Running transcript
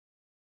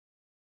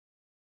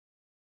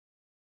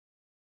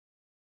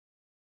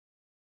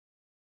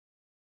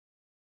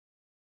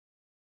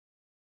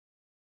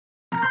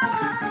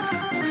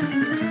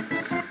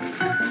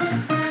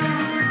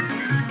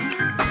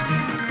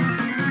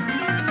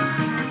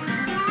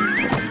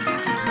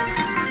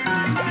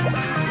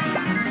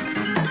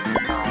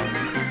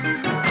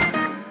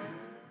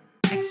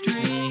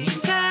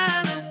Xtreme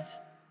Talent.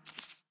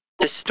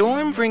 The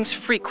storm brings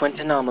frequent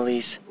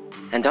anomalies,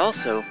 and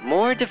also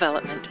more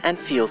development and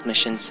field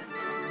missions.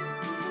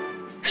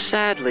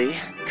 Sadly,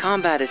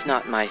 combat is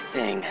not my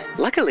thing.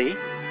 Luckily,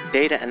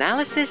 data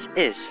analysis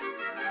is.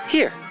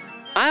 Here,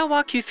 I'll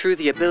walk you through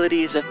the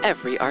abilities of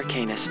every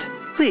arcanist.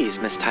 Please,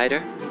 Miss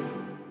Titor.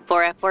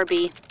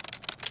 4F4B.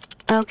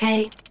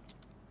 Okay.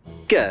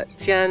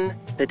 Getian,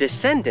 the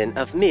descendant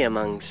of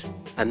Miamungs,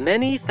 a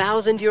many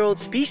thousand-year-old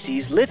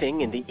species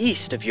living in the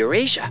east of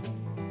Eurasia.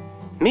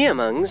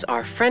 Miamungs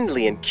are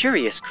friendly and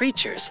curious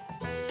creatures.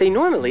 They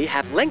normally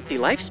have lengthy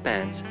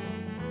lifespans.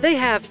 They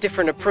have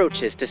different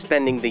approaches to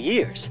spending the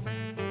years.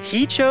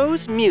 He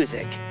chose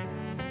music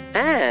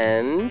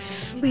and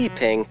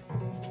sleeping.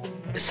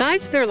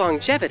 Besides their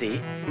longevity,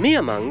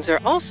 Miamungs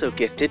are also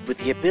gifted with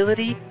the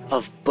ability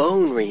of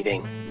bone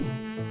reading.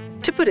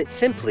 To put it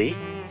simply,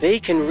 they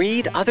can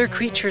read other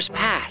creatures'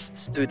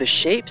 pasts through the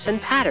shapes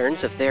and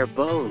patterns of their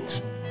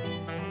bones.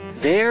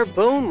 Their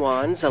bone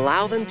wands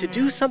allow them to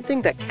do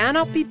something that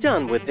cannot be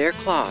done with their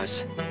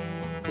claws,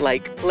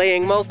 like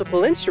playing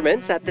multiple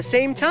instruments at the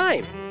same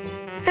time,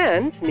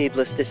 and,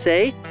 needless to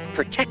say,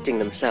 protecting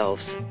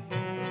themselves.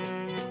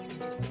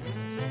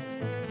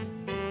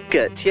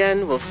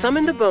 Getian will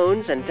summon the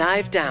bones and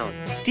dive down,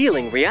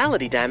 dealing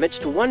reality damage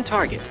to one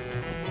target,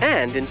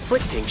 and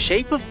inflicting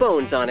Shape of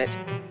Bones on it.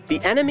 The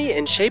enemy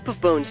in Shape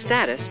of Bones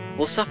status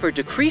will suffer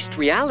decreased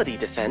reality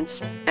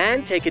defense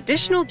and take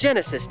additional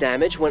Genesis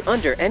damage when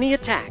under any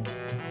attack.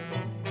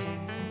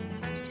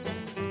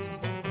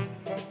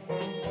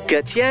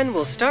 Getian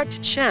will start to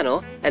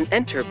channel and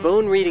enter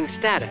bone reading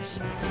status,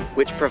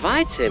 which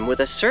provides him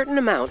with a certain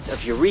amount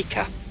of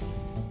Eureka.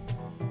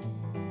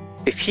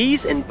 If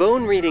he's in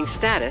bone reading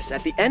status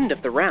at the end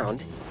of the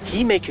round,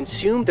 he may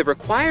consume the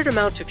required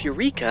amount of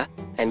Eureka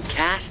and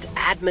cast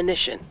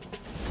Admonition.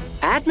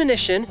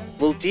 Admonition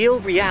will deal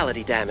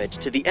reality damage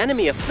to the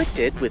enemy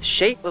afflicted with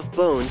Shape of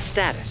Bone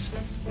status.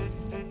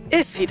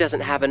 If he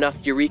doesn't have enough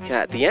Eureka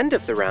at the end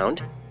of the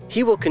round,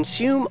 he will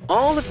consume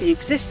all of the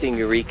existing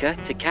Eureka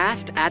to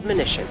cast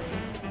Admonition.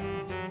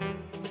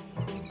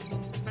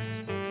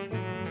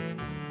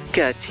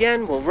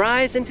 Getian will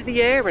rise into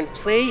the air and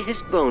play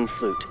his bone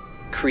flute,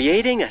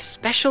 creating a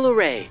special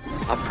array,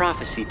 a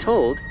prophecy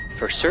told,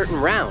 for certain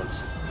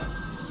rounds,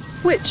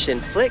 which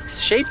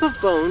inflicts Shape of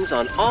Bones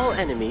on all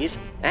enemies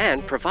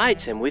and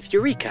provides him with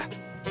Eureka.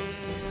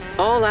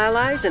 All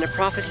allies in a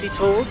prophecy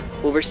told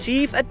will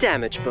receive a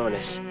damage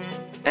bonus,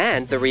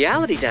 and the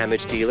reality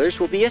damage dealers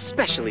will be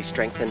especially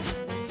strengthened.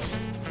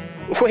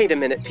 Wait a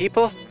minute,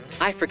 people.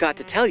 I forgot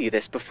to tell you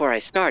this before I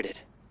started.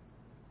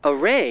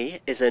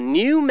 Array is a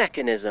new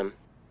mechanism.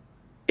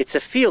 It's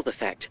a field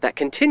effect that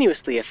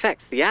continuously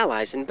affects the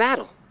allies in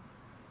battle.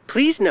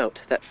 Please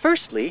note that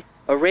firstly,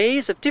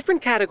 arrays of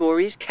different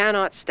categories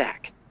cannot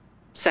stack.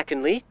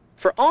 Secondly,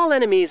 for all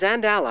enemies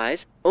and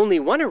allies, only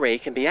one array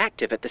can be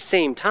active at the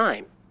same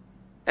time.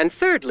 And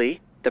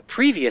thirdly, the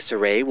previous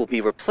array will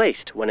be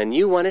replaced when a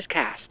new one is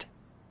cast.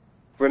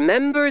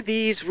 Remember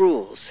these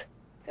rules,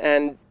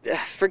 and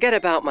forget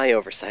about my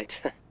oversight.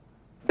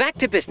 Back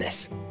to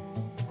business.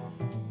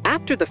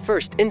 After the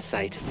first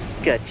insight,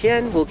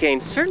 Getian will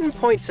gain certain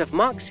points of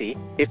Moxie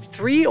if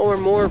 3 or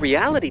more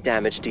reality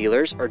damage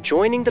dealers are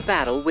joining the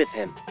battle with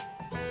him.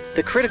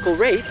 The critical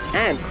rate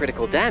and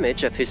critical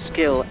damage of his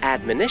skill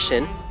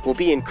Admonition will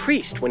be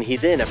increased when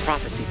he's in a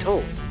prophecy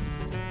told.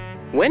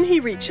 When he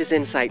reaches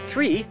Insight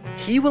 3,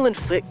 he will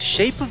inflict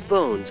Shape of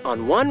Bones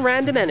on one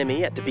random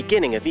enemy at the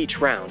beginning of each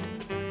round,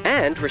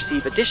 and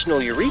receive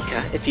additional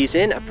Eureka if he's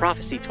in a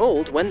prophecy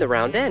told when the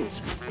round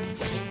ends.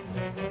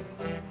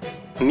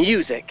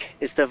 Music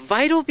is the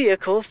vital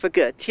vehicle for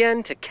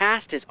Getian to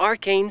cast his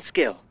arcane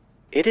skill.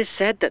 It is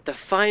said that the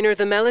finer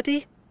the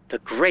melody, the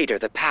greater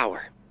the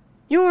power.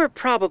 You're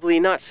probably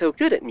not so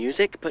good at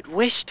music, but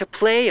wish to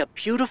play a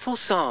beautiful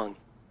song.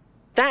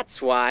 That's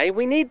why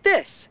we need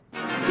this,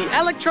 the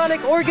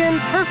electronic organ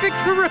perfect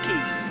for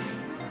rookies.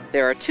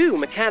 There are 2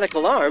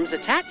 mechanical arms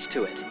attached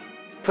to it.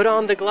 Put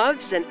on the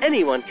gloves and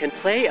anyone can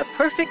play a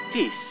perfect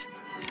piece,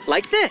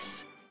 like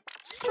this.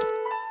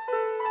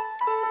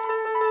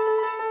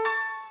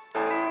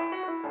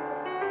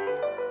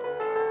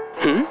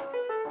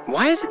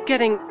 Why is it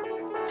getting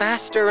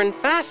faster and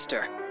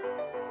faster?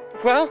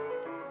 Well,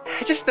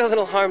 just a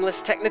little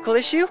harmless technical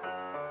issue.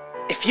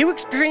 If you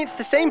experience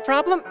the same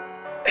problem,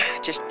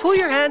 just pull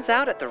your hands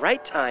out at the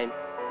right time.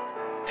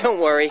 Don't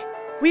worry,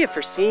 we have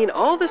foreseen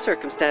all the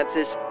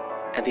circumstances,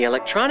 and the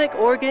electronic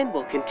organ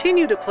will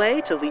continue to play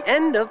till the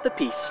end of the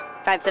piece.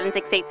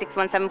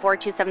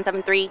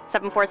 576861742773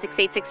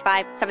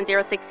 746865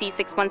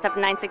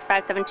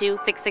 706C61796572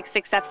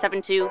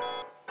 666F72.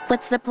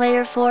 What's the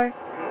player for?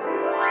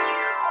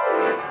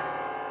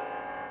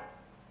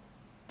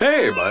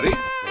 Hey, buddy.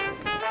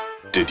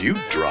 Did you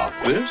drop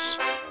this?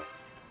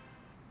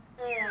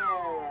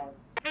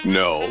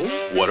 No,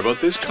 what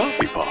about this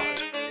coffee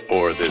pot?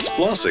 Or this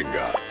flossing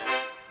gun?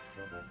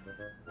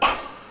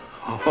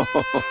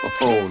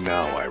 Oh,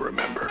 now I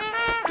remember.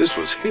 This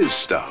was his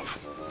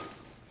stuff.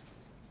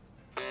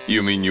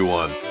 You mean you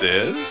want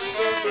this?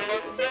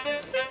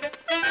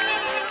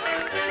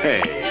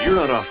 Hey, you're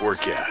not off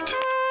work yet.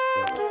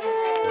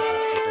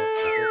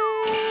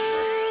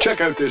 Check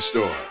out this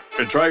store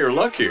and try your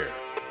luck here.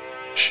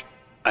 Shh,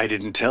 I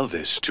didn't tell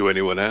this to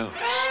anyone else.